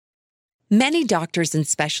Many doctors and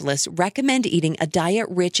specialists recommend eating a diet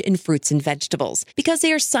rich in fruits and vegetables because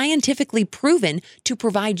they are scientifically proven to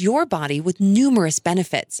provide your body with numerous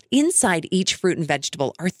benefits. Inside each fruit and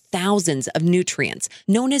vegetable are thousands of nutrients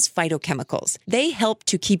known as phytochemicals. They help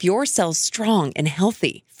to keep your cells strong and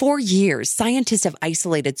healthy. For years, scientists have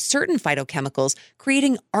isolated certain phytochemicals,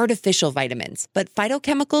 creating artificial vitamins. But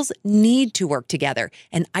phytochemicals need to work together,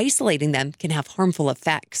 and isolating them can have harmful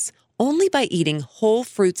effects. Only by eating whole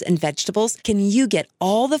fruits and vegetables can you get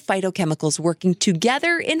all the phytochemicals working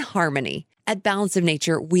together in harmony. At Balance of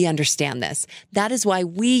Nature, we understand this. That is why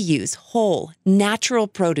we use whole, natural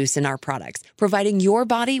produce in our products, providing your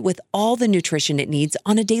body with all the nutrition it needs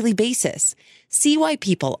on a daily basis. See why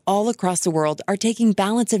people all across the world are taking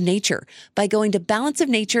Balance of Nature by going to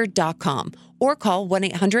balanceofnature.com or call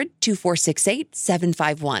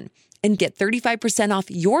 1-800-2468-751. And get 35% off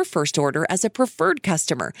your first order as a preferred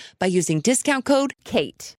customer by using discount code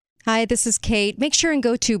KATE. Hi, this is Kate. Make sure and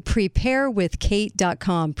go to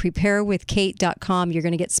preparewithkate.com. Preparewithkate.com. You're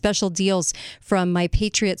going to get special deals from My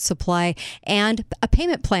Patriot Supply and a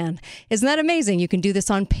payment plan. Isn't that amazing? You can do this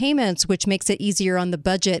on payments, which makes it easier on the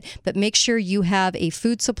budget. But make sure you have a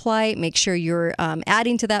food supply. Make sure you're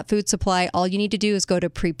adding to that food supply. All you need to do is go to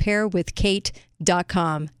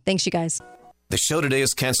preparewithkate.com. Thanks, you guys. The show today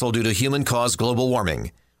is canceled due to human-caused global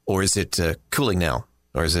warming. Or is it cooling now?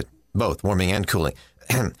 Or is it both, warming and cooling?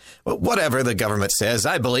 Whatever the government says,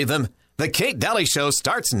 I believe them. The Kate Dalley Show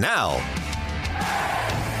starts now.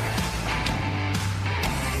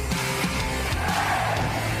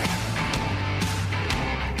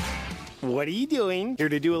 What are you doing? Here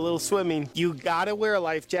to do a little swimming. You gotta wear a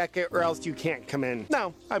life jacket or else you can't come in.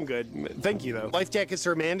 No, I'm good. Thank you, though. Life jackets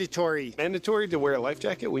are mandatory. Mandatory to wear a life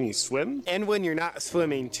jacket when you swim? And when you're not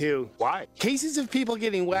swimming, too. Why? Cases of people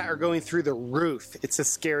getting wet are going through the roof. It's a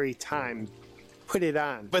scary time. Put it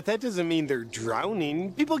on. But that doesn't mean they're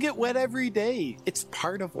drowning. People get wet every day. It's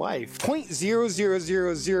part of life.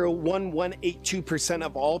 0.0001182%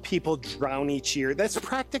 of all people drown each year. That's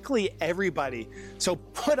practically everybody. So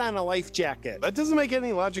put on a life jacket. That doesn't make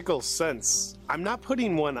any logical sense. I'm not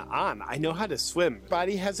putting one on. I know how to swim.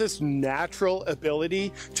 Body has this natural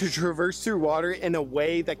ability to traverse through water in a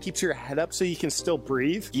way that keeps your head up so you can still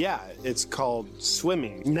breathe. Yeah, it's called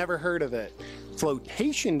swimming. Never heard of it.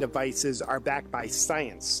 Flotation devices are backed by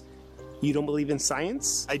science. You don't believe in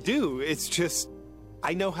science? I do. It's just,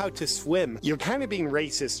 I know how to swim. You're kind of being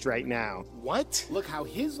racist right now. What? Look how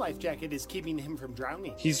his life jacket is keeping him from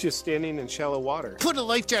drowning. He's just standing in shallow water. Put a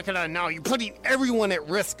life jacket on now. You're putting everyone at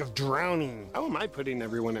risk of drowning. How am I putting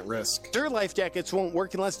everyone at risk? Their life jackets won't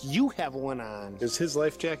work unless you have one on. Does his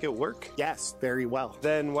life jacket work? Yes, very well.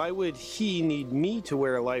 Then why would he need me to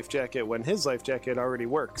wear a life jacket when his life jacket already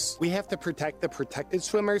works? We have to protect the protected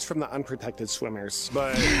swimmers from the unprotected swimmers.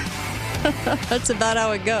 But that's about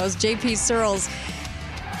how it goes. JP Searles.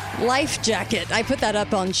 Life jacket. I put that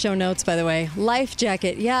up on show notes, by the way. Life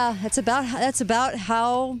jacket. Yeah, that's about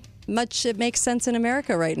how much it makes sense in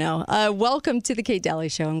America right now. Welcome to the Kate Dalley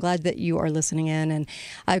Show. I'm glad that you are listening in, and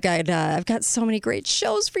I've got so many great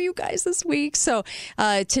shows for you guys this week. So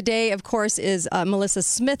today, of course, is Melissa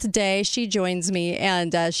Smith Day. She joins me,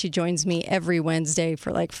 and she joins me every Wednesday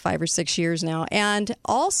for like 5 or 6 years now. And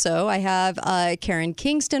also, I have Karen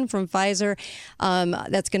Kingston from Pfizer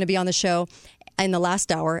that's going to be on the show in the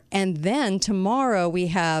last hour. And then tomorrow we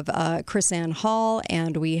have Chris Ann Hall,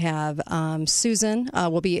 and we have Susan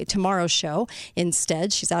will be tomorrow's show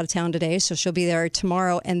instead. She's out of town today, so she'll be there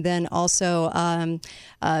tomorrow. And then also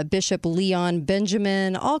Bishop Leon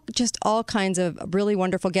Benjamin, all kinds of really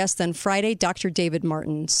wonderful guests. Then Friday, Dr. David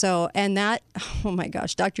Martin. So, and that, oh my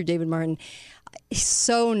gosh, Dr. David Martin, he's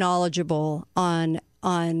so knowledgeable on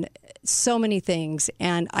so many things.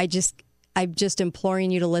 And I'm just imploring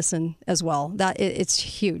you to listen as well. That it's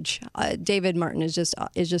huge. David Martin is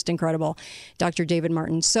just incredible, Dr. David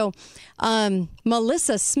Martin. So,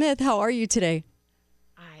 Melissa Smith, how are you today?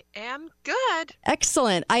 I am good.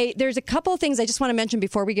 Excellent. There's a couple of things I just want to mention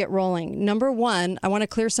before we get rolling. Number one, I want to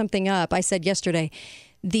clear something up. I said yesterday,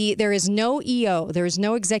 there is no EO, there is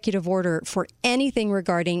no executive order for anything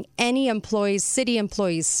regarding any employees, city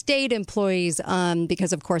employees, state employees,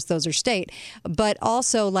 because of course those are state, but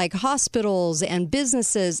also like hospitals and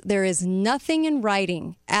businesses. There is nothing in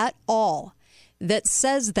writing at all that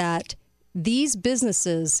says that these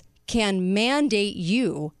businesses can mandate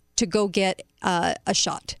you to go get a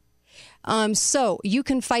shot. So you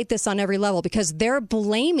can fight this on every level because they're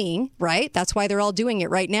blaming, right? That's why they're all doing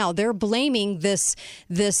it right now. They're blaming this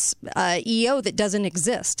EO that doesn't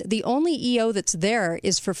exist. The only EO that's there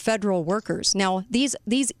is for federal workers. Now,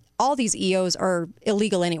 all these EOs are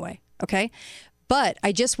illegal anyway, okay? But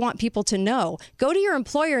I just want people to know, go to your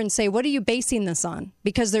employer and say, what are you basing this on?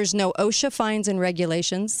 Because there's no OSHA fines and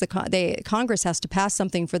regulations. Congress has to pass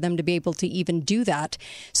something for them to be able to even do that.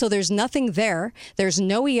 So there's nothing there. There's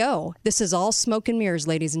no EO. This is all smoke and mirrors,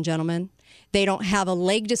 ladies and gentlemen. They don't have a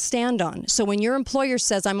leg to stand on. So when your employer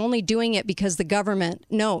says, I'm only doing it because the government,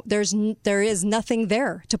 no, there is nothing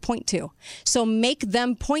there to point to. So make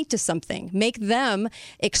them point to something. Make them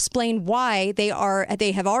explain why they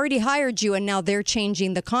have already hired you and now they're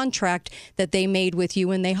changing the contract that they made with you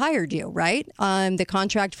when they hired you, right? The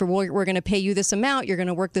contract for we're going to pay you this amount, you're going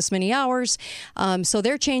to work this many hours. So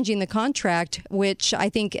they're changing the contract, which I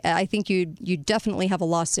think you definitely have a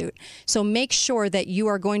lawsuit. So make sure that you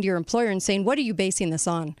are going to your employer and saying, what are you basing this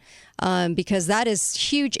on? Because that is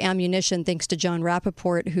huge ammunition, thanks to John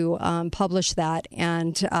Rappaport, who published that.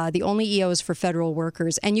 And the only EO is for federal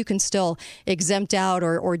workers. And you can still exempt out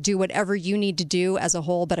or do whatever you need to do as a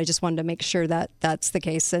whole. But I just wanted to make sure that that's the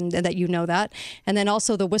case and that you know that. And then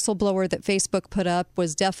also the whistleblower that Facebook put up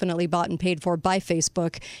was definitely bought and paid for by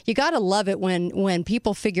Facebook. You got to love it when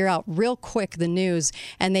people figure out real quick the news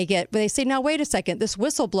and they say, now, wait a second, this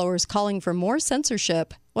whistleblower is calling for more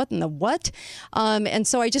censorship. What in the what? And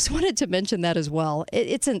so I just wanted to mention that as well.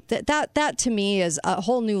 That to me is a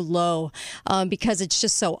whole new low because it's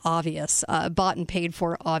just so obvious, bought and paid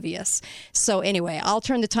for obvious. So anyway, I'll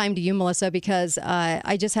turn the time to you, Melissa, because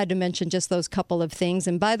I just had to mention just those couple of things.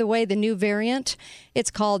 And by the way, the new variant, it's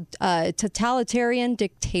called totalitarian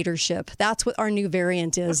dictatorship. That's what our new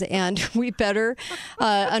variant is. And we better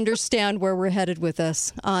understand where we're headed with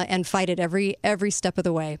this and fight it every step of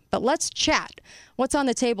the way. But let's chat. What's on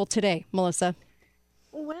the table today, Melissa?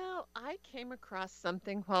 Well, I came across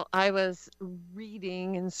something while I was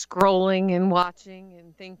reading and scrolling and watching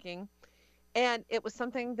and thinking, and it was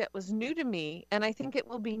something that was new to me, and I think it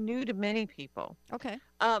will be new to many people. Okay.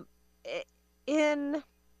 In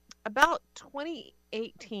about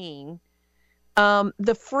 2018,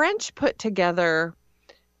 the French put together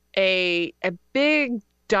a big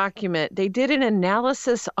document. They did an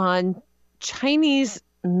analysis on Chinese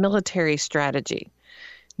military strategy.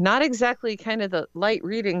 Not exactly kind of the light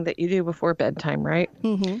reading that you do before bedtime, right?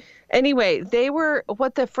 Mm-hmm. Anyway,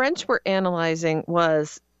 what the French were analyzing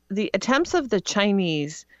was the attempts of the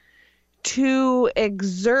Chinese to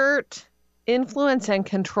exert influence and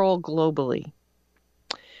control globally.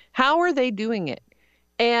 How are they doing it?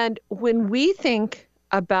 And when we think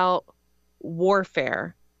about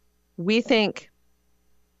warfare, we think,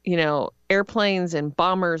 airplanes and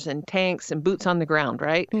bombers and tanks and boots on the ground,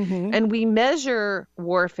 right? Mm-hmm. And we measure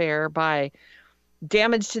warfare by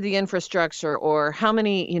damage to the infrastructure or how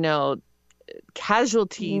many,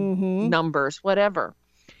 casualty numbers, whatever.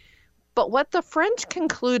 But what the French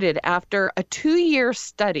concluded after a 2-year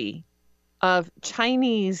study of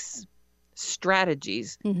Chinese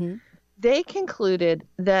strategies, they concluded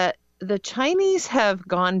that the Chinese have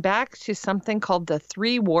gone back to something called the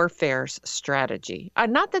three warfares strategy.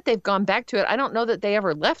 Not that they've gone back to it. I don't know that they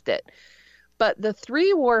ever left it. But the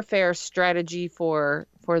three warfare strategy for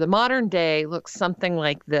the modern day looks something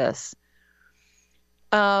like this.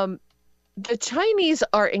 The Chinese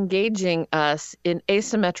are engaging us in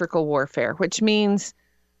asymmetrical warfare, which means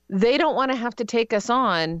they don't want to have to take us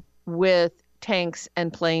on with tanks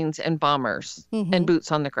and planes and bombers and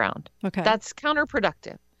boots on the ground. Okay. That's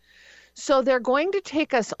counterproductive. So they're going to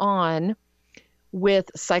take us on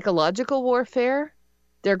with psychological warfare.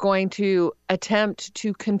 They're going to attempt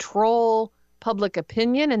to control public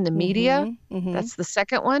opinion in the media. That's the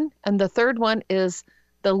second one. And the third one is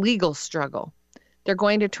the legal struggle. They're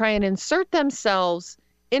going to try and insert themselves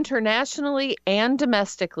internationally and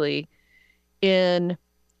domestically in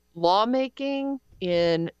lawmaking,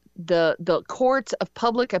 in the courts of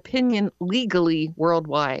public opinion legally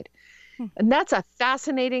worldwide. And that's a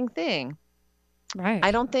fascinating thing. Right.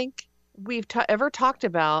 I don't think we've ever talked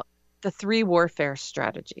about the three warfare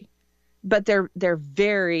strategy, but they're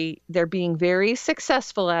being very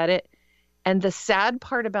successful at it. And the sad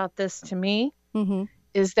part about this to me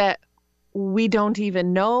is that we don't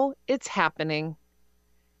even know it's happening,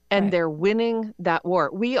 and they're winning that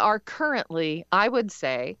war. We are currently, I would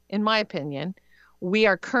say, in my opinion, we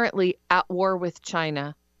are currently at war with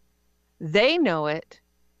China. They know it,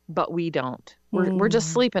 but we don't. We're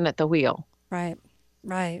just sleeping at the wheel. Right.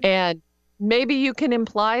 And maybe you can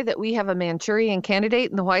imply that we have a Manchurian candidate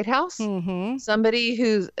in the White House. Somebody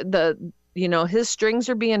who's his strings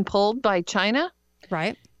are being pulled by China.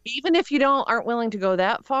 Right. Even if you aren't willing to go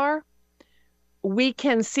that far, we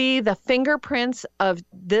can see the fingerprints of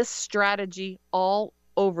this strategy all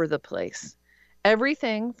over the place.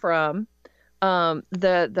 Everything from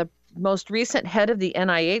the most recent head of the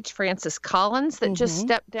NIH, Francis Collins, that just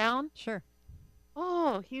stepped down. Sure.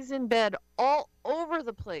 Oh, he's in bed all over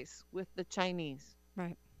the place with the Chinese.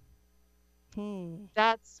 Right.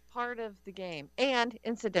 That's part of the game. And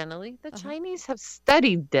incidentally, the Chinese have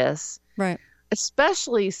studied this, Right.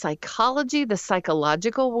 especially psychology, the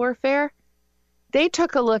psychological warfare. They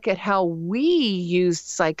took a look at how we used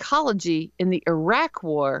psychology in the Iraq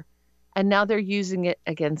War, and now they're using it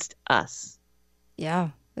against us. Yeah,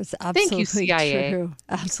 it's absolutely Thank you, CIA. true.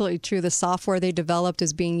 Absolutely true. The software they developed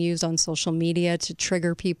is being used on social media to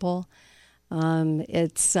trigger people.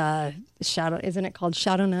 It's Shadow, isn't it called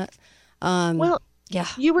ShadowNet? Well, yeah.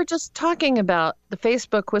 You were just talking about the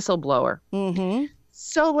Facebook whistleblower.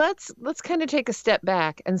 So let's kind of take a step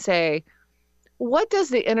back and say, what does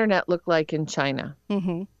the internet look like in China?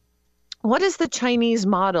 What is the Chinese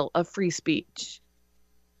model of free speech?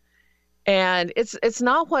 And it's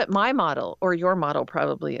not what my model or your model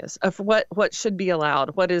probably is of what should be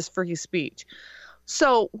allowed, what is free speech.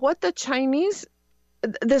 So what the Chinese,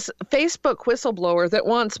 this Facebook whistleblower that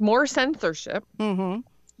wants more censorship,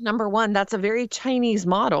 number one, that's a very Chinese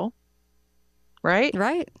model, right?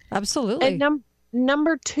 Right. Absolutely. And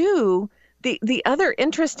number two, the other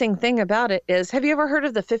interesting thing about it is, have you ever heard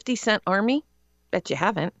of the 50 Cent Army? Bet you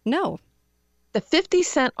haven't. No. The 50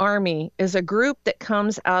 Cent Army is a group that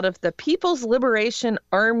comes out of the People's Liberation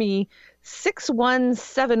Army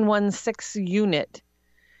 61716 unit.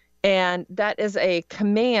 And that is a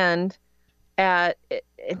command at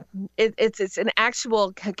it's an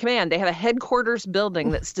actual command. They have a headquarters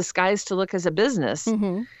building that's disguised to look as a business.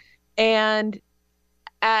 And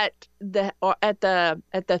at the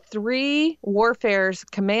three warfare's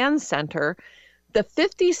command center, the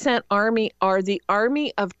 50 Cent Army are the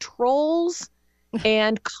army of trolls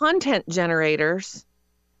and content generators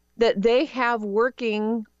that they have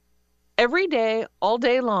working every day, all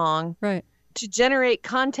day long, Right. to generate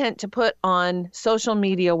content to put on social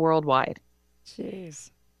media worldwide.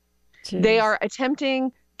 Jeez. They are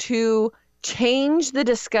attempting to change the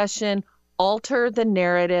discussion, alter the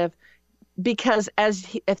narrative, because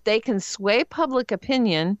if they can sway public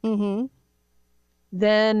opinion,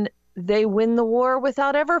 then they win the war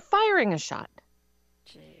without ever firing a shot.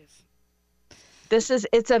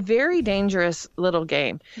 It's a very dangerous little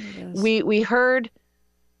game. We heard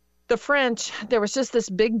the French, there was just this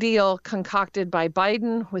big deal concocted by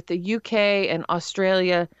Biden with the UK and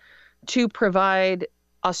Australia to provide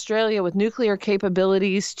Australia with nuclear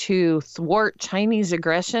capabilities to thwart Chinese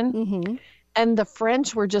aggression. And the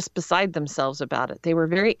French were just beside themselves about it. They were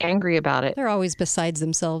very angry about it. They're always besides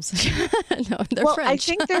themselves. No, they're well, French. I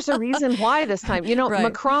think there's a reason why this time. You know, Right.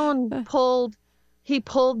 Macron pulled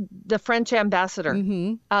the French ambassador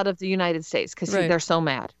out of the United States because Right. they're so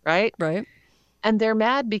mad, right? Right. And they're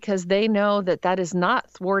mad because they know that is not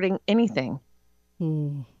thwarting anything.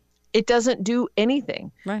 It doesn't do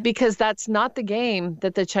anything, Right. because that's not the game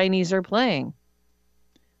that the Chinese are playing.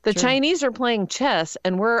 The Chinese are playing chess,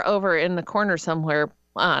 and we're over in the corner somewhere,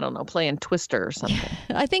 I don't know, playing Twister or something.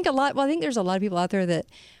 I think there's a lot of people out there that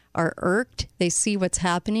are irked. They see what's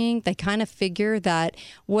happening. They kind of figure that,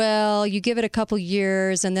 well, you give it a couple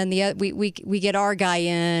years and then we get our guy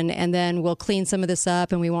in and then we'll clean some of this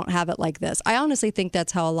up and we won't have it like this. I honestly think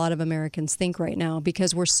that's how a lot of Americans think right now,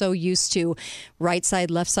 because we're so used to right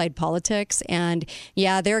side, left side politics. And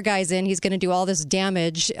yeah, their guy's in, he's going to do all this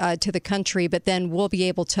damage to the country, but then we'll be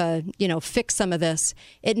able to, fix some of this.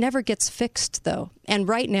 It never gets fixed though. And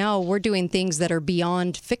right now we're doing things that are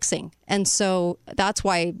beyond fixing. And so that's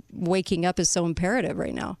why waking up is so imperative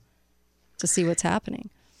right now, to see what's happening.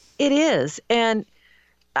 It is. And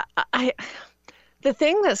the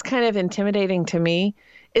thing that's kind of intimidating to me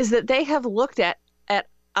is that they have looked at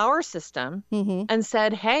our system and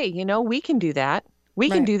said, hey, we can do that. We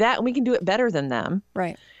can do that, and we can do it better than them.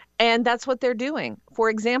 Right. And that's what they're doing.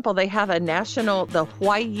 For example, they have the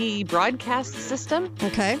Hawaii broadcast system.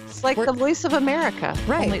 Okay. It's like the Voice of America.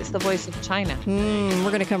 Right. Only it's the Voice of China.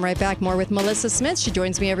 We're going to come right back. More with Melissa Smith. She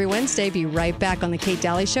joins me every Wednesday. Be right back on The Kate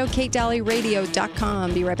Dalley Show.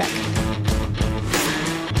 KateDalleyRadio.com. Be right back.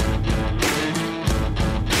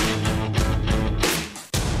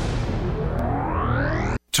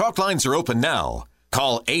 Talk lines are open now.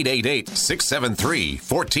 Call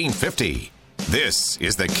 888-673-1450. This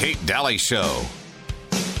is The Kate Dalley Show.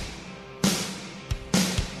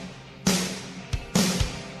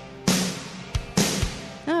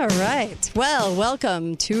 All right. Well,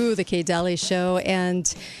 welcome to The Kate Dalley Show.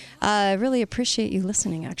 And I really appreciate you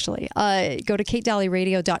listening, actually. Go to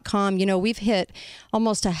KateDalleyRadio.com. We've hit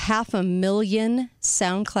almost 500,000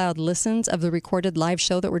 SoundCloud listens of the recorded live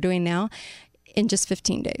show that we're doing now in just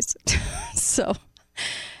 15 days. So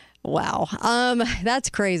Wow. That's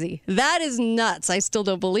crazy. That is nuts. I still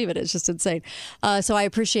don't believe it. It's just insane. So I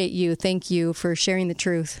appreciate you. Thank you for sharing the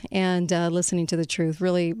truth and listening to the truth.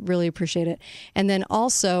 Really, really appreciate it. And then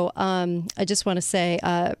also, I just want to say,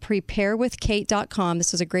 preparewithkate.com.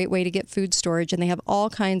 This is a great way to get food storage, and they have all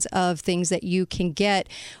kinds of things that you can get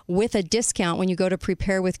with a discount when you go to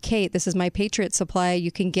Prepare with Kate. This is my Patriot Supply.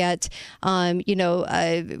 You can get, water,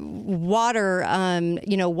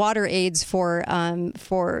 water aids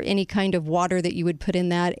for any kind of water that you would put in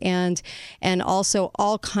that, and also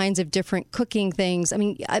all kinds of different cooking things. I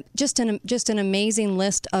mean, just an amazing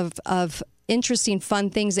list of interesting, fun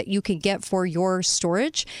things that you can get for your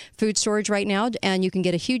storage, food storage right now, and you can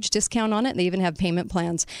get a huge discount on it. They even have payment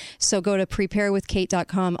plans. So go to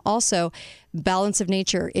preparewithkate.com. Also, Balance of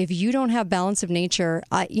Nature. If you don't have Balance of Nature,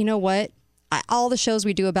 you know what? All the shows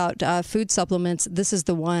we do about food supplements, this is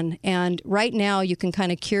the one. And right now, you can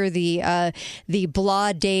kind of cure the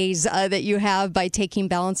blah days that you have by taking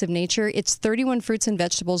Balance of Nature. It's 31 fruits and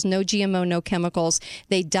vegetables, no GMO, no chemicals.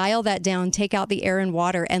 They dial that down, take out the air and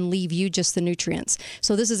water, and leave you just the nutrients.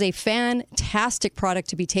 So this is a fantastic product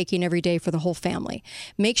to be taking every day for the whole family.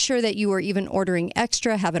 Make sure that you are even ordering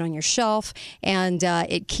extra, have it on your shelf, and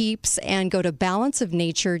it keeps. And go to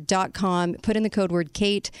balanceofnature.com, put in the code word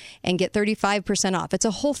Kate, and get 35% off. It's a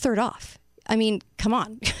whole third off. I mean, come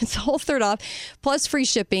on. It's a whole third off, plus free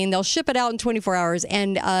shipping. They'll ship it out in 24 hours.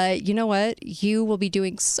 And you know what? You will be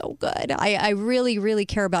doing so good. I really, really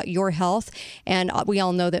care about your health. And we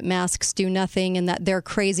all know that masks do nothing, and that their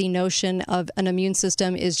crazy notion of an immune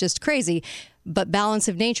system is just crazy. But Balance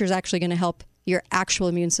of Nature is actually going to help your actual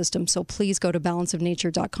immune system. So please go to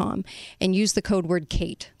balanceofnature.com and use the code word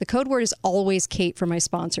Kate. The code word is always Kate for my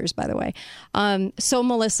sponsors, by the way. So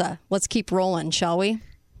Melissa, let's keep rolling, shall we?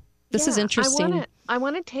 This is interesting. I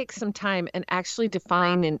want to take some time and actually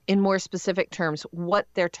define in more specific terms what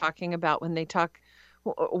they're talking about when they talk,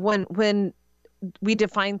 when we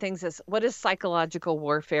define things as what is psychological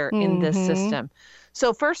warfare in this system.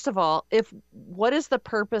 So first of all, what is the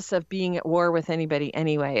purpose of being at war with anybody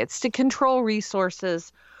anyway? It's to control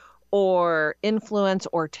resources or influence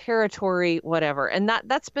or territory, whatever. And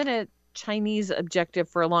that's been a Chinese objective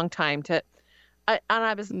for a long time. As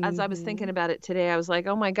I was thinking about it today, I was like,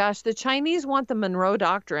 oh my gosh, the Chinese want the Monroe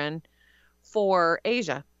Doctrine for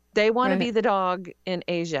Asia. They want to be the dog in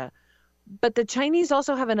Asia. But the Chinese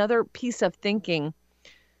also have another piece of thinking.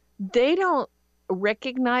 They don't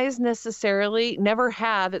recognize necessarily, never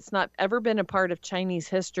have, it's not ever been a part of Chinese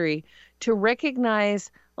history, to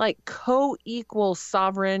recognize like co-equal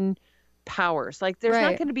sovereign powers. Like there's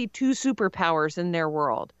not going to be two superpowers in their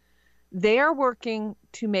world. They are working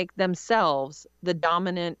to make themselves the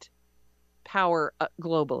dominant power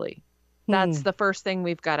globally. That's the first thing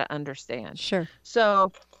we've got to understand. Sure.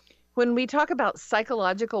 So when we talk about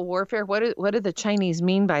psychological warfare, what do the Chinese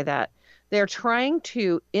mean by that? They're trying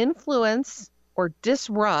to influence or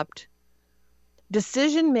disrupt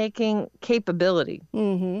decision-making capability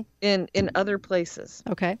in other places.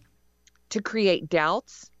 Okay. To create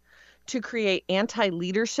doubts, to create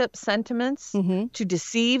anti-leadership sentiments, to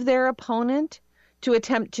deceive their opponent, to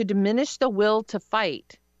attempt to diminish the will to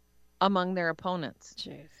fight among their opponents.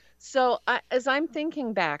 Jeez. So as I'm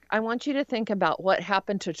thinking back, I want you to think about what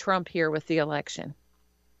happened to Trump here with the election.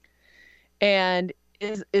 And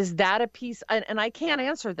is that a piece, and I can't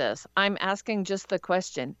answer this, I'm asking just the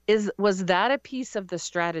question, was that a piece of the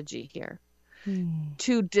strategy here?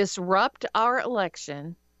 To disrupt our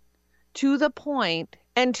election to the point,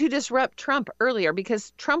 and to disrupt Trump earlier,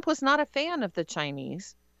 because Trump was not a fan of the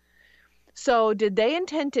Chinese. So did they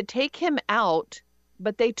intend to take him out,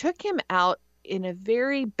 but they took him out in a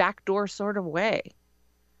very backdoor sort of way.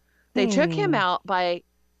 They took him out by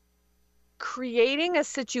creating a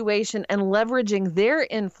situation and leveraging their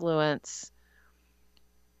influence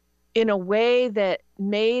in a way that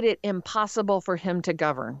made it impossible for him to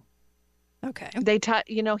govern. Okay.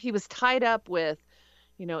 He was tied up with,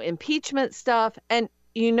 impeachment stuff. And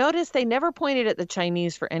you notice they never pointed at the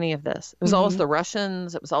Chinese for any of this. It was always the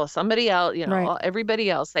Russians. It was always somebody else,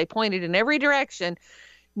 everybody else. They pointed in every direction.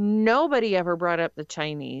 Nobody ever brought up the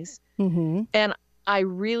Chinese. And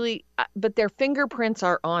but their fingerprints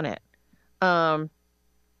are on it.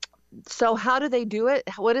 So how do they do it?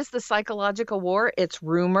 What is the psychological war? It's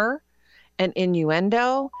rumor and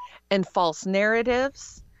innuendo and false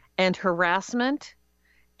narratives and harassment.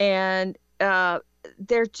 And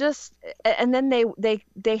they're just, and then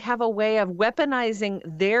they have a way of weaponizing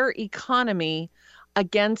their economy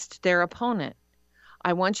against their opponent.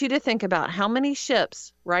 I want you to think about how many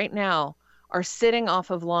ships right now are sitting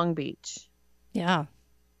off of Long Beach. Yeah.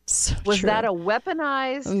 So Was true. that a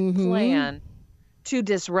weaponized plan to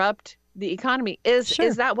disrupt the economy. Is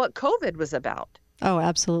that what COVID was about? Oh,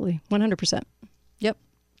 absolutely. 100%. Yep.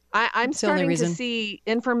 I'm starting to see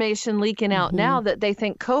information leaking out now that they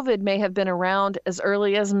think COVID may have been around as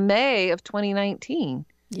early as May of 2019.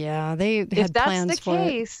 Yeah, they had plans for it. If that's the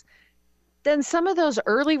case, then some of those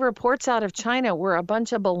early reports out of China were a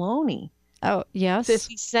bunch of baloney. Oh, yes.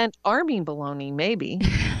 50-cent army baloney, maybe.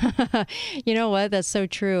 You know what? That's so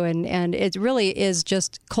true. And it really is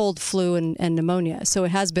just cold flu and pneumonia. So it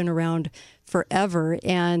has been around forever.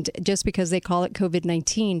 And just because they call it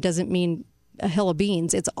COVID-19 doesn't mean a hill of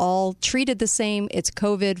beans. It's all treated the same. It's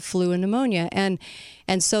COVID, flu, and pneumonia. And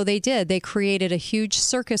so they did. They created a huge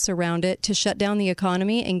circus around it to shut down the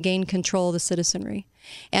economy and gain control of the citizenry.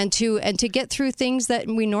 And to get through things that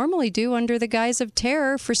we normally do under the guise of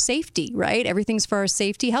terror for safety, right? Everything's for our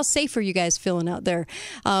safety. How safe are you guys feeling out there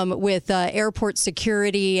with airport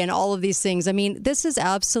security and all of these things? I mean, this is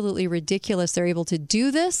absolutely ridiculous. They're able to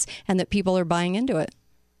do this and that people are buying into it.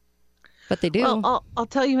 But they do. Well, I'll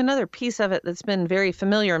tell you another piece of it that's been very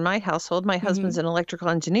familiar in my household. My husband's an electrical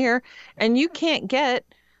engineer, and you can't get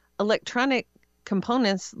electronic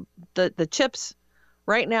components, the chips,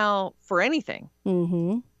 right now for anything.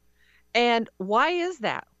 Mm-hmm. And why is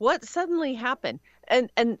that? What suddenly happened? And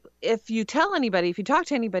if you talk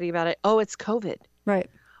to anybody about it, oh, it's COVID. Right.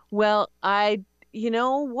 Well, you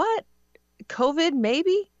know what? COVID,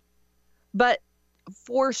 maybe. But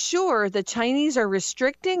for sure, the Chinese are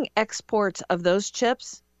restricting exports of those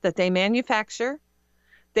chips that they manufacture.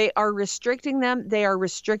 They are restricting them. They are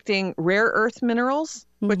restricting rare earth minerals,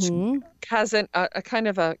 which has a kind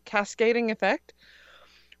of a cascading effect.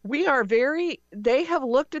 They have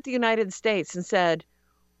looked at the United States and said,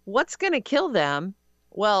 what's going to kill them?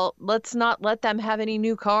 Well, let's not let them have any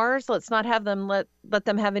new cars. Let's not have them let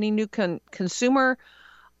them have any new consumer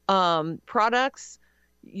products.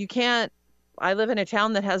 You can't. I live in a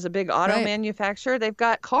town that has a big auto manufacturer. They've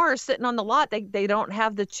got cars sitting on the lot. They don't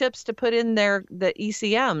have the chips to put in the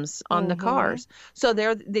ECMs on the cars. So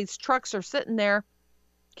these trucks are sitting there,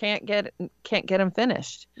 can't get them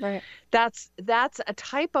finished. Right. That's a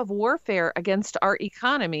type of warfare against our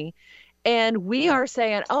economy. And we are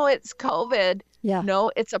saying, oh, it's COVID. Yeah.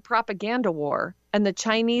 No, it's a propaganda war. And the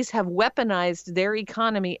Chinese have weaponized their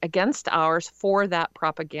economy against ours for that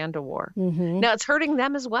propaganda war. Mm-hmm. Now, it's hurting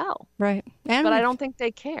them as well. Right. But I don't think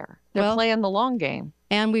they care. They're playing the long game.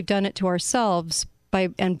 And we've done it to ourselves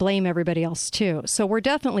and blame everybody else too. So we're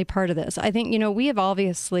definitely part of this. I think, we have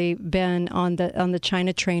obviously been on the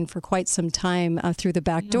China train for quite some time through the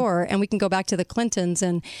back door, and we can go back to the Clintons,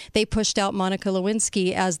 and they pushed out Monica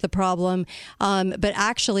Lewinsky as the problem. But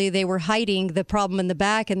actually they were hiding the problem in the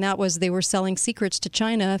back, and that was they were selling secrets to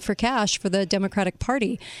China for cash for the Democratic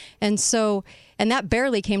Party. And that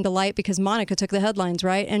barely came to light because Monica took the headlines,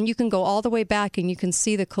 right? And you can go all the way back and you can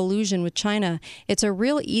see the collusion with China. It's a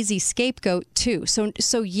real easy scapegoat, too.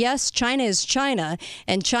 So yes, China is China,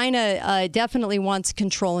 and China definitely wants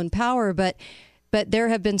control and power, but there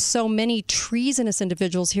have been so many treasonous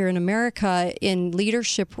individuals here in America in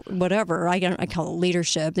leadership, whatever. I call it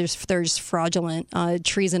leadership. There's fraudulent,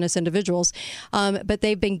 treasonous individuals, but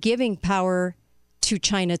they've been giving power to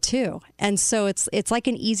China too, and so it's like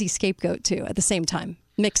an easy scapegoat too at the same time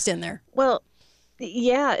mixed in there. Well,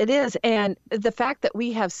 yeah, it is. And the fact that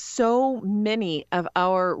we have so many of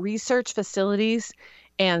our research facilities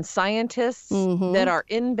and scientists that are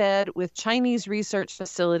in bed with Chinese research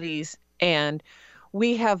facilities, and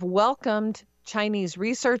we have welcomed Chinese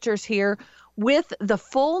researchers here with the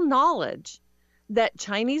full knowledge that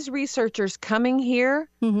Chinese researchers coming here,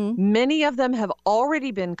 many of them have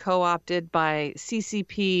already been co-opted by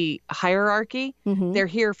CCP hierarchy. They're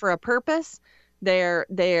here for a purpose.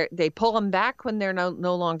 They pull them back when they're no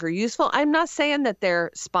longer useful. I'm not saying that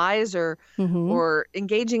they're spies or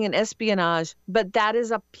engaging in espionage, but that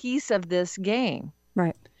is a piece of this game.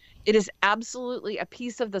 Right. It is absolutely a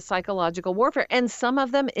piece of the psychological warfare. And some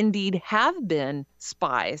of them indeed have been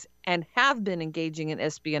spies and have been engaging in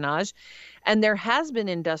espionage. And there has been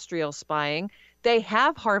industrial spying. They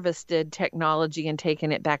have harvested technology and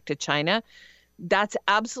taken it back to China. That's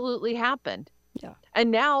absolutely happened. Yeah.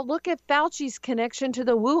 And now look at Fauci's connection to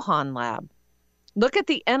the Wuhan lab. Look at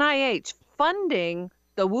the NIH funding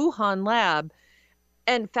the Wuhan lab.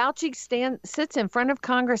 And Fauci sits in front of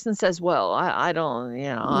Congress and says, "Well, I don't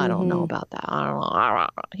know about that. I don't know."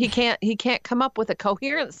 He can't come up with a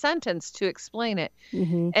coherent sentence to explain it.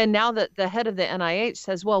 And now that the head of the NIH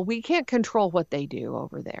says, "Well, we can't control what they do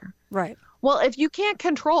over there." Right. Well, if you can't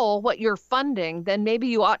control what you're funding, then maybe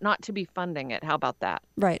you ought not to be funding it. How about that?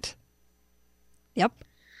 Right. Yep.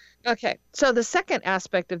 Okay. So the second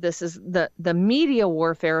aspect of this is the media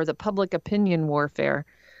warfare, the public opinion warfare.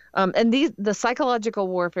 And the psychological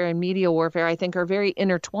warfare and media warfare, I think, are very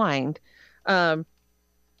intertwined.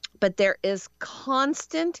 But there is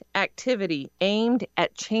constant activity aimed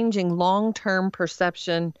at changing long-term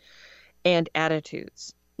perception and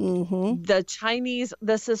attitudes. Mm-hmm. The Chinese,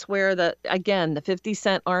 this is where the 50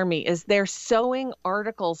 Cent Army is, they're sowing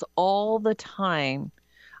articles all the time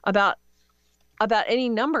about any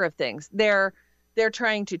number of things. They're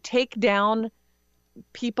trying to take down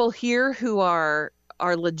people here who are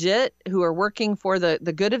legit, who are working for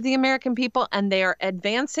the good of the American people, and they are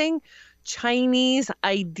advancing Chinese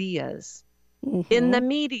ideas in the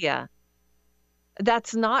media.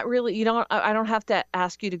 That's not really, I don't have to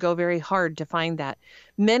ask you to go very hard to find that.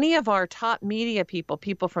 Many of our top media people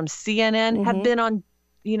from CNN have been on,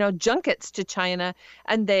 junkets to China,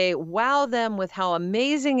 and they wow them with how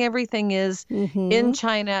amazing everything is in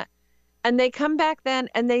China. And they come back then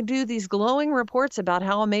and they do these glowing reports about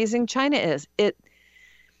how amazing China is.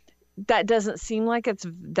 That doesn't seem like it's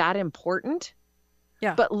that important.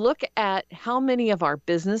 Yeah. But look at how many of our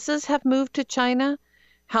businesses have moved to China,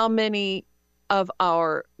 how many of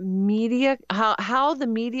our media, how the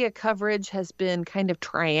media coverage has been kind of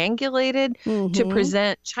triangulated to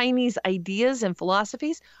present Chinese ideas and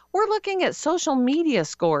philosophies. We're looking at social media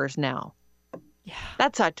scores now. Yeah.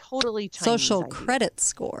 That's a totally Chinese social idea. credit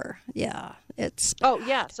score. Yeah. It's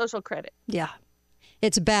social credit. Yeah.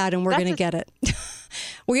 It's bad, and we're going to get it.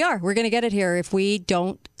 We are. We're going to get it here if we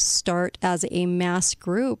don't start as a mass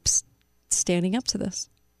group standing up to this.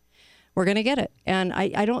 We're going to get it. And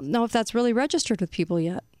I don't know if that's really registered with people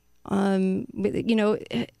yet.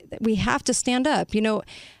 We have to stand up, and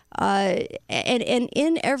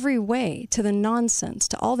in every way to the nonsense,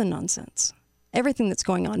 to all the nonsense, everything that's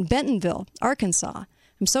going on. Bentonville, Arkansas,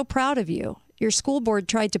 I'm so proud of you. Your school board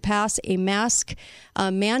tried to pass a mask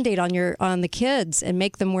mandate on the kids and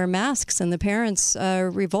make them wear masks, and the parents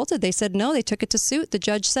revolted. They said no. They took it to suit. The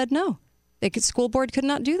judge said no. The school board could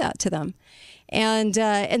not do that to them, and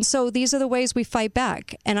so these are the ways we fight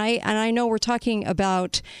back. And I know we're talking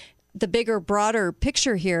about the bigger, broader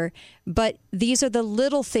picture here, but these are the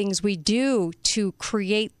little things we do to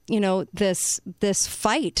create, this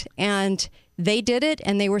fight. And they did it,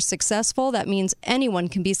 and they were successful. That means anyone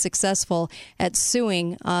can be successful at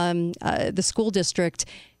suing the school district.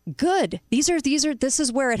 Good. This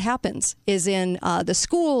is where it happens, is in the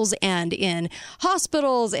schools and in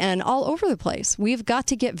hospitals and all over the place. We've got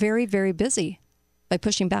to get very, very busy by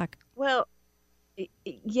pushing back. Well,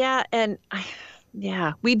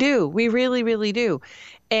 yeah, we do. We really, really do.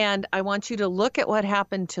 And I want you to look at what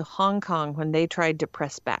happened to Hong Kong when they tried to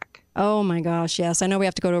press back. Oh, my gosh. Yes. I know we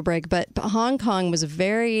have to go to a break, but Hong Kong was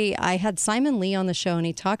I had Simon Lee on the show, and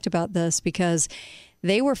he talked about this because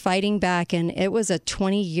they were fighting back, and it was a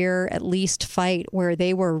 20-year at least fight where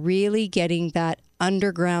they were really getting that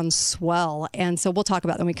underground swell. And so we'll talk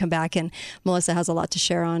about that when we come back. And Melissa has a lot to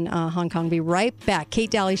share on Hong Kong. Be right back. Kate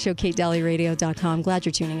Dalley Show, KateDalleyRadio.com. Glad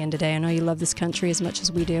you're tuning in today. I know you love this country as much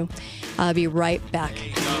as we do. Be right back.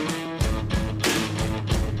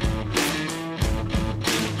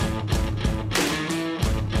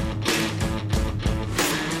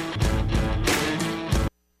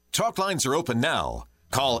 Talk lines are open now.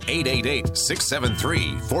 Call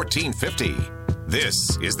 888-673-1450.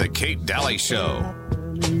 This is the Kate Dalley Show.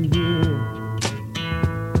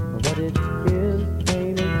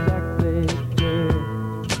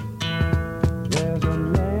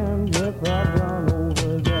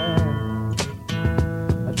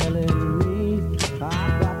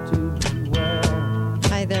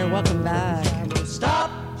 Hi there, welcome back.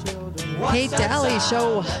 Kate Dalley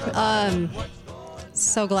Show.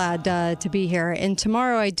 So glad to be here. And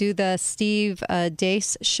tomorrow I do the Steve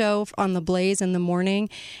Deace show on the Blaze in the morning.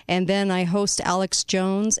 And then I host Alex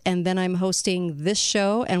Jones. And then I'm hosting this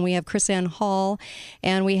show. And we have Chris Ann Hall.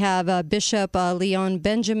 And we have Bishop Leon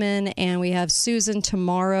Benjamin. And we have Susan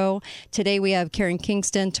tomorrow. Today we have Karen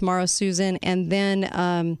Kingston. Tomorrow Susan. And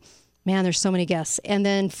then... man, there's so many guests. And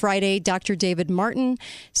then Friday, Dr. David Martin.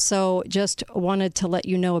 So just wanted to let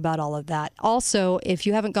you know about all of that. Also, if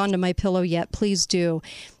you haven't gone to MyPillow yet, please do.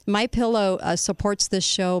 MyPillow supports this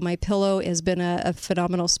show. MyPillow has been a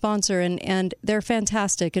phenomenal sponsor, and they're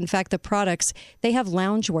fantastic. In fact, the products, they have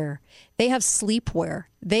loungewear. They have sleepwear.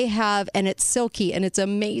 They have, and it's silky, and it's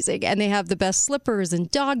amazing. And they have the best slippers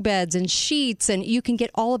and dog beds and sheets, and you can get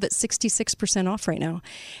all of it 66% off right now.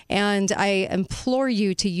 And I implore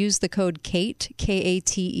you to use the code KATE,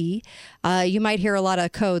 K-A-T-E. You might hear a lot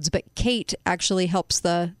of codes, but Kate actually helps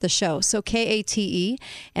the show. So K-A-T-E,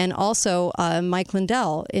 and also Mike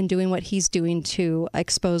Lindell in doing what he's doing to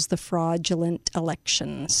expose the fraudulent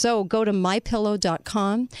election. So go to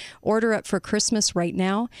mypillow.com, order up for Christmas right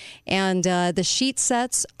now, and the sheet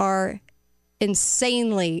sets are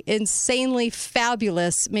insanely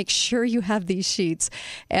fabulous. Make sure you have these sheets,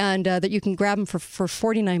 and that you can grab them for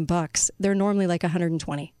 $49. They're normally like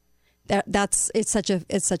 $120. It's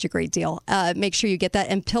such a great deal. Make sure you get that.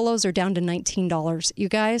 And pillows are down to $19. You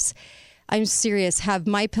guys, I'm serious. Have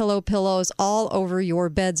MyPillow pillows all over your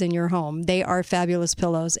beds in your home. They are fabulous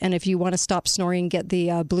pillows. And if you want to stop snoring, get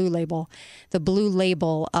the blue label. The blue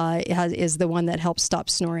label is the one that helps stop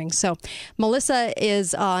snoring. So Melissa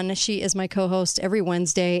is on. She is my co-host every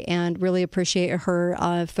Wednesday, and really appreciate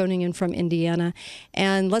her phoning in from Indiana.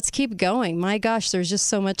 And let's keep going. My gosh, there's just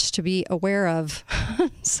so much to be aware of.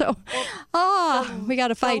 So, we got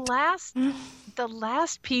to fight. The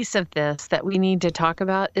last piece of this that we need to talk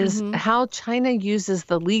about is how China uses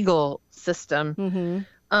the legal system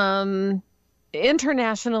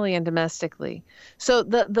internationally and domestically. So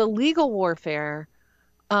the legal warfare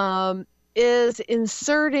is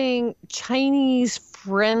inserting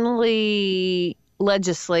Chinese-friendly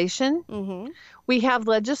legislation. We have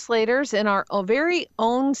legislators in our very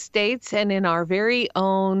own states and in our very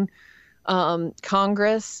own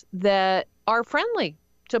Congress that are friendly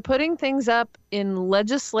to putting things up in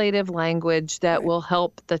legislative language that will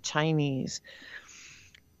help the Chinese.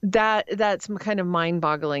 That's kind of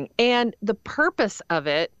mind-boggling. And the purpose of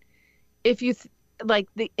it, if you like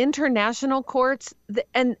the international courts,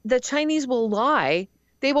 and the Chinese will lie,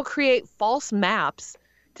 they will create false maps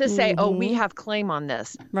to say, oh, we have claim on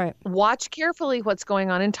this. Right. Watch carefully what's going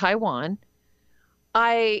on in Taiwan.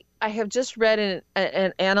 I have just read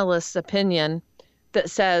an analyst's opinion that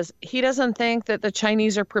says he doesn't think that the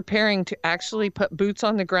Chinese are preparing to actually put boots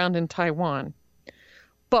on the ground in Taiwan.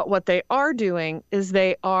 But what they are doing is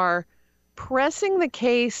they are pressing the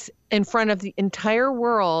case in front of the entire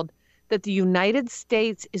world that the United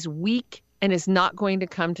States is weak and is not going to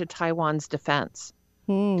come to Taiwan's defense.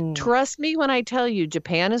 Trust me when I tell you,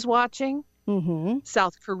 Japan is watching,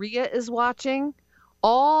 South Korea is watching,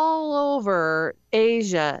 all over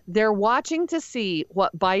Asia, they're watching to see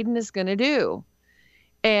what Biden is going to do.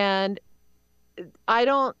 And I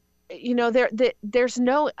don't, there's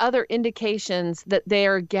no other indications that they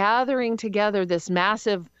are gathering together this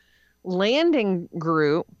massive landing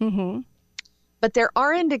group. But there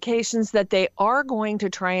are indications that they are going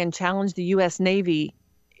to try and challenge the U.S. Navy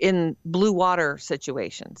in blue water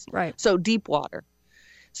situations. Right. So deep water.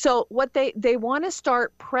 So what they want to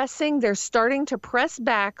start pressing, they're starting to press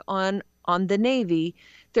back on the Navy.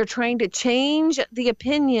 They're trying to change the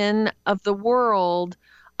opinion of the world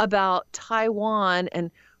about Taiwan and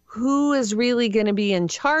who is really going to be in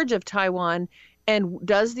charge of Taiwan, and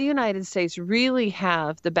does the United States really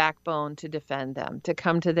have the backbone to defend them, to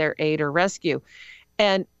come to their aid or rescue?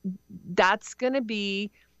 And that's going to be,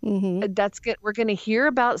 we're going to hear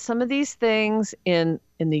about some of these things in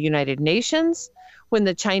the United Nations when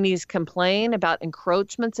the Chinese complain about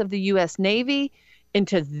encroachments of the U.S. Navy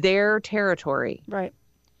into their territory. Right.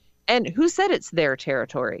 And who said it's their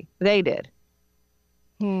territory? They did.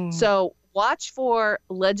 So watch for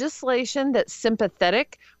legislation that's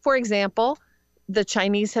sympathetic. For example, the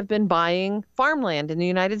Chinese have been buying farmland in the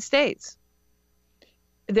United States.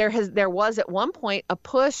 There was at one point a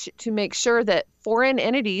push to make sure that foreign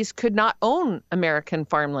entities could not own American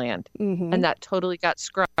farmland, and that totally got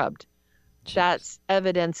scrubbed. That's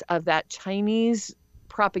evidence of that Chinese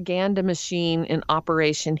propaganda machine in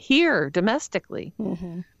operation here domestically,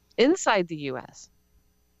 inside the U.S.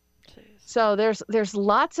 So there's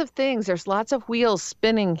lots of things. There's lots of wheels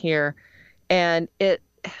spinning here, and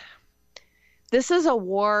this is a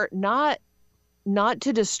war not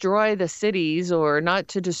to destroy the cities or not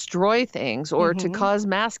to destroy things or to cause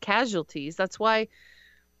mass casualties. That's why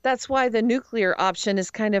the nuclear option is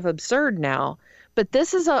kind of absurd now. But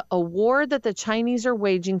this is a war that the Chinese are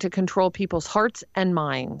waging to control people's hearts and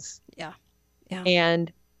minds. Yeah. And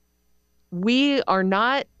we are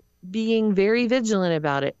not being very vigilant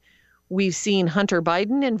about it. We've seen Hunter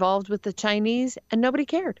Biden involved with the Chinese, and nobody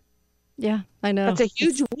cared. Yeah, I know. That's a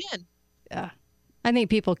huge win. Yeah. I think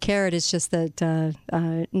people cared. It's just that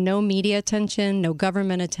no media attention, no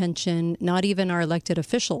government attention, not even our elected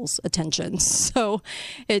officials' attention. So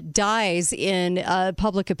it dies in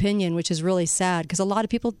public opinion, which is really sad because a lot of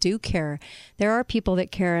people do care. There are people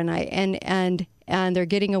that care, and they're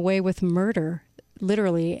getting away with murder,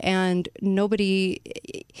 literally, and nobody.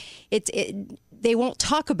 they won't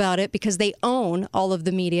talk about it because they own all of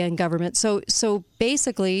the media and government. So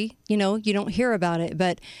basically, you don't hear about it,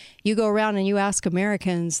 but you go around and you ask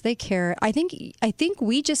Americans, they care. I think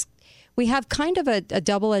we have kind of a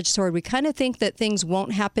double-edged sword. We kind of think that things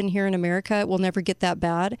won't happen here in America. It will never get that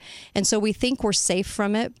bad. And so we think we're safe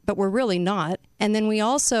from it, but we're really not. And then we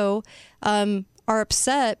also are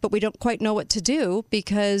upset, but we don't quite know what to do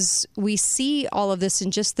because we see all of this in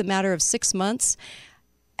just the matter of 6 months.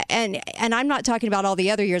 And I'm not talking about all the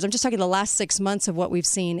other years. I'm just talking the last 6 months of what we've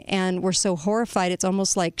seen. And we're so horrified. It's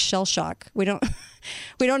almost like shell shock. We don't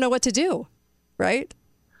know what to do. Right?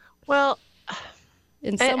 Well,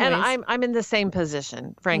 in some ways. I'm in the same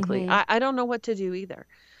position, frankly. I don't know what to do either.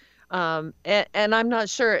 And I'm not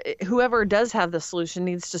sure whoever does have the solution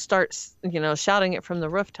needs to start, shouting it from the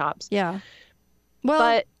rooftops. Yeah. Well,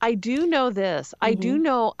 but I do know this. I do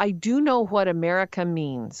know what America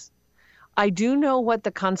means. I do know what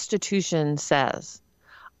the Constitution says.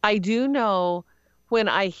 I do know when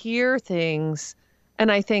I hear things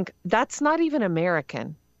and I think that's not even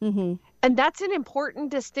American. And that's an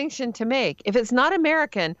important distinction to make. If it's not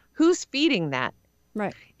American, who's feeding that?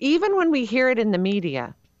 Right. Even when we hear it in the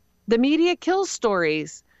media kills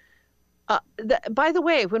stories. By the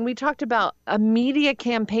way, when we talked about a media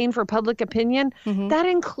campaign for public opinion, that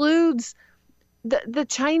includes the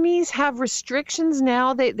Chinese have restrictions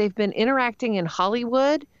now. They've been interacting in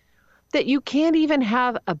Hollywood that you can't even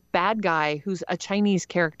have a bad guy who's a Chinese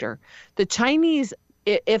character. The Chinese,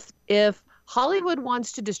 if Hollywood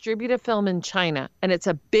wants to distribute a film in China and it's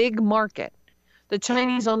a big market, the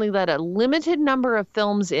Chinese only let a limited number of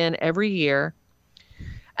films in every year.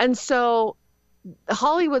 And so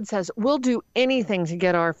Hollywood says, we'll do anything to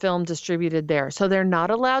get our film distributed there. So they're not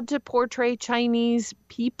allowed to portray Chinese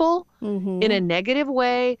people in a negative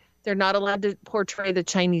way. They're not allowed to portray the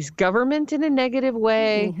Chinese government in a negative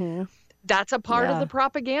way. That's a part of the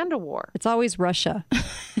propaganda war. It's always Russia.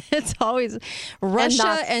 It's always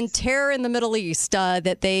Russia and terror in the Middle East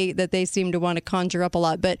that they seem to want to conjure up a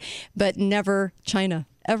lot, but never China,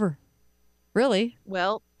 ever. Really?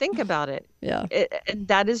 Well, think about it. Yeah.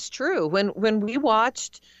 That is true. When we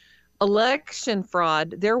watched election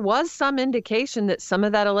fraud, there was some indication that some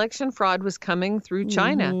of that election fraud was coming through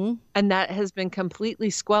China, and that has been completely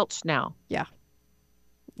squelched now. Yeah.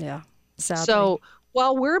 Yeah. Sadly. So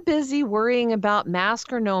while we're busy worrying about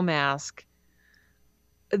mask or no mask,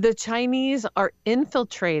 the Chinese are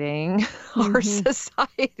infiltrating our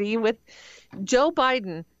society with Joe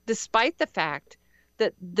Biden, despite the fact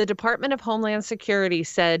that the Department of Homeland Security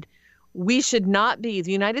said the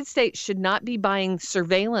United States should not be buying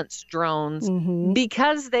surveillance drones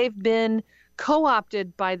because they've been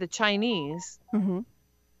co-opted by the Chinese.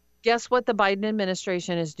 Guess what the Biden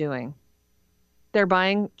administration is doing? They're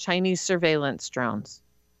buying Chinese surveillance drones.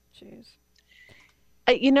 Jeez.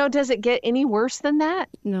 Does it get any worse than that?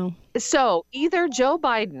 No. So either Joe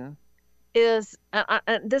Biden is,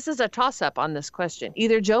 this is a toss-up on this question,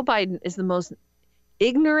 either Joe Biden is the most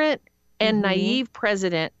ignorant and naive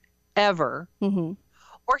president ever,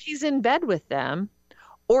 or he's in bed with them,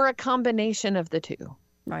 or a combination of the two.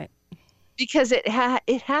 Right. Because it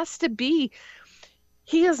has to be,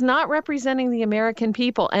 he is not representing the American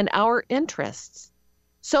people and our interests.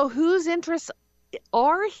 So whose interests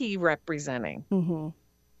are he representing?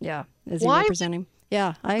 Yeah. Is he representing?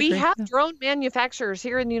 Yeah, I agree. We have drone manufacturers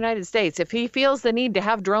here in the United States. If he feels the need to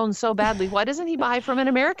have drones so badly, why doesn't he buy from an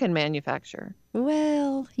American manufacturer?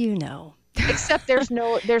 Well, Except there's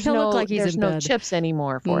no chips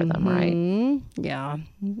anymore for them, right? Yeah.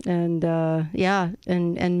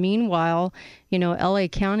 And meanwhile, LA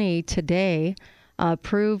County today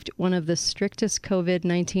approved one of the strictest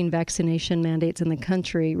COVID-19 vaccination mandates in the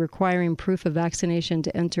country, requiring proof of vaccination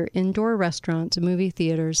to enter indoor restaurants, movie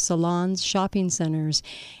theaters, salons, shopping centers,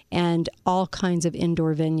 and all kinds of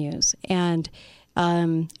indoor venues. And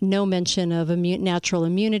no mention of natural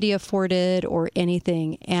immunity afforded or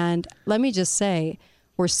anything. And let me just say,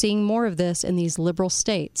 we're seeing more of this in these liberal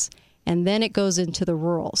states. And then it goes into the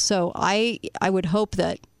rural. So I would hope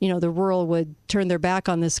that, the rural would turn their back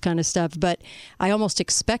on this kind of stuff. But I almost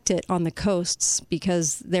expect it on the coasts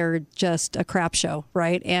because they're just a crap show,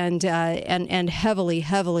 right? And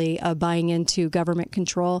heavily buying into government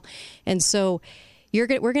control. And so we're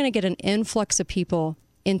going to get an influx of people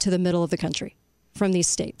into the middle of the country from these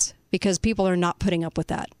states because people are not putting up with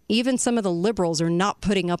that. Even some of the liberals are not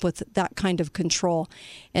putting up with that kind of control.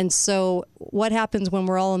 And so what happens when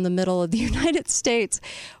we're all in the middle of the United States?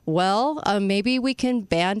 Well, maybe we can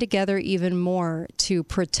band together even more to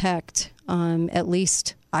protect at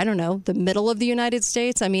least, I don't know, the middle of the United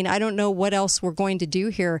States. I mean, I don't know what else we're going to do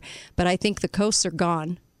here, but I think the coasts are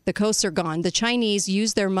gone. The coasts are gone. The Chinese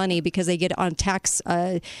use their money because they get on tax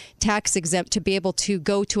exempt to be able to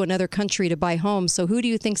go to another country to buy homes. So who do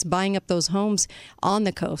you think's buying up those homes on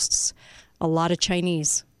the coasts? A lot of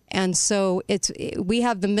Chinese. And so we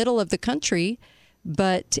have the middle of the country,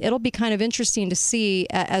 but it'll be kind of interesting to see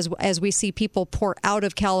as we see people pour out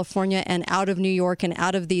of California and out of New York and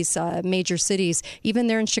out of these major cities, even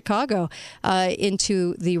there in Chicago,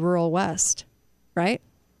 into the rural West, right?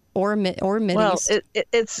 Or Mideast. Well,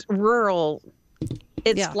 it's rural.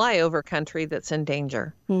 It's flyover country that's in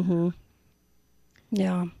danger. Mm-hmm.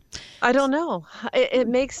 Yeah. I don't know. It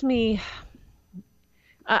makes me...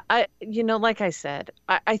 like I said,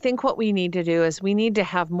 I think what we need to do is we need to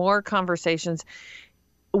have more conversations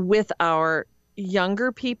with our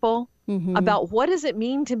younger people about what does it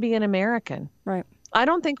mean to be an American. Right. I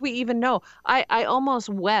don't think we even know. I almost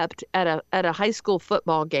wept at a high school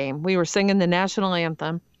football game. We were singing the national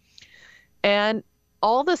anthem, and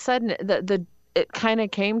all of a sudden it kind of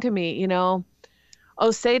came to me, oh,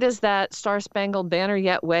 say does that Star-Spangled Banner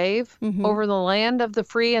yet wave over the land of the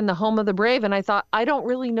free and the home of the brave? And I thought, I don't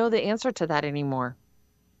really know the answer to that anymore.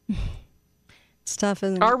 It's tough,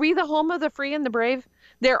 isn't it? Are we the home of the free and the brave?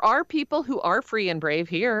 There are people who are free and brave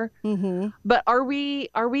here, but are we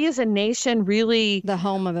as a nation really the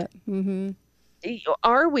home of it?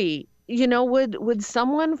 Are we? Would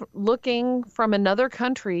someone looking from another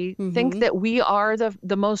country think that we are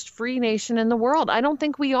the most free nation in the world? I don't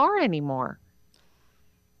think we are anymore.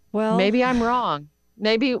 Well, maybe I'm wrong.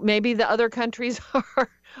 Maybe the other countries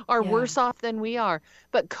are worse off than we are.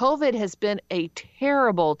 But COVID has been a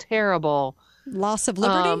terrible, terrible loss of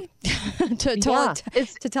liberty,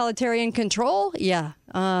 totalitarian control. Yeah,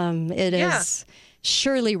 it is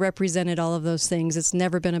surely represented all of those things. It's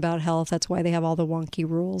never been about health. That's why they have all the wonky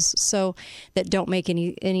rules, so that don't make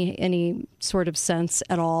any sort of sense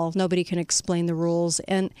at all. Nobody can explain the rules,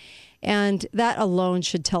 and that alone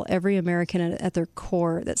should tell every American at their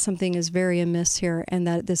core that something is very amiss here and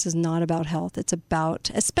that this is not about health. It's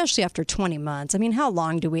about, especially after 20 months. I mean, how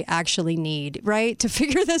long do we actually need, right, to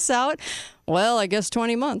figure this out? Well, I guess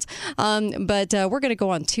 20 months. But we're going to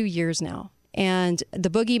go on 2 years now. And the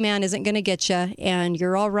boogeyman isn't going to get you, and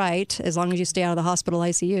you're all right as long as you stay out of the hospital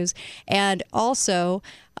ICUs. And also,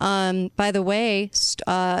 by the way,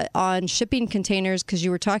 on shipping containers, because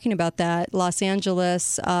you were talking about that, Los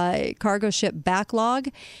Angeles cargo ship backlog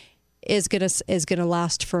is gonna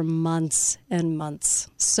last for months and months.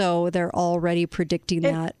 So they're already predicting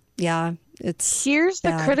that. Yeah. Here's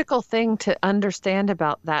bad. The critical thing to understand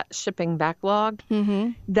about that shipping backlog.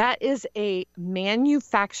 That is a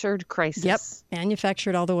manufactured crisis. Yep,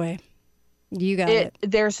 manufactured all the way. You got it.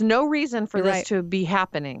 There's no reason for this to be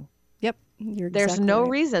happening. Yep, there's no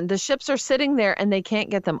reason. The ships are sitting there and they can't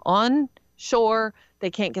get them on shore. They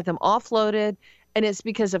can't get them offloaded. And it's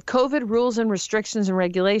because of COVID rules and restrictions and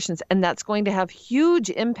regulations. And that's going to have huge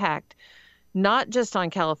impact, not just on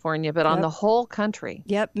California, but on the whole country.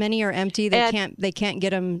 Yep, many are empty. They can't get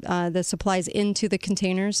them the supplies into the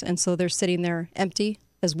containers, and so they're sitting there empty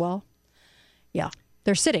as well. Yeah,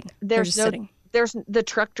 they're sitting. There's the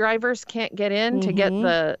truck drivers can't get in to get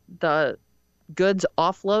the goods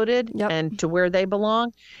offloaded and to where they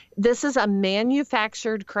belong. This is a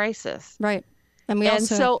manufactured crisis, right?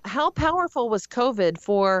 So how powerful was COVID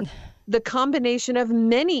for the combination of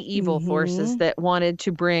many evil forces that wanted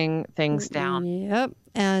to bring things down? Yep.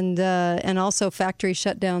 And also factory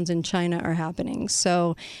shutdowns in China are happening.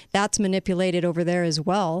 So that's manipulated over there as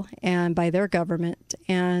well, and by their government.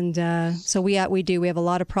 And so we have a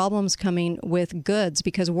lot of problems coming with goods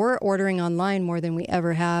because we're ordering online more than we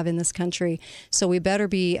ever have in this country. So we better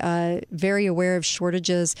be very aware of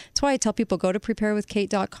shortages. That's why I tell people, go to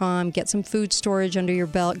preparewithkate.com, get some food storage under your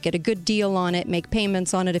belt, get a good deal on it, make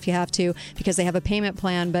payments on it if you have to, because they have a payment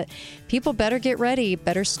plan. But people better get ready,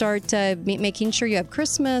 better start making sure you have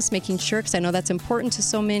Christmas, making sure, because I know that's important to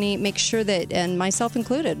so many, make sure that, and myself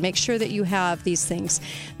included, make sure that you have these things.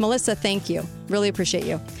 Melissa, thank you. Really appreciate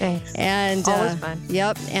you. Thanks. And always fun.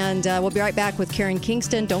 Yep. And we'll be right back with Karen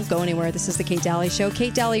Kingston. Don't go anywhere. This is the Kate Dalley Show.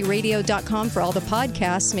 KateDalleyRadio.com for all the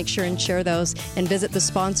podcasts. Make sure and share those and visit the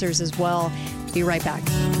sponsors as well. Be right back.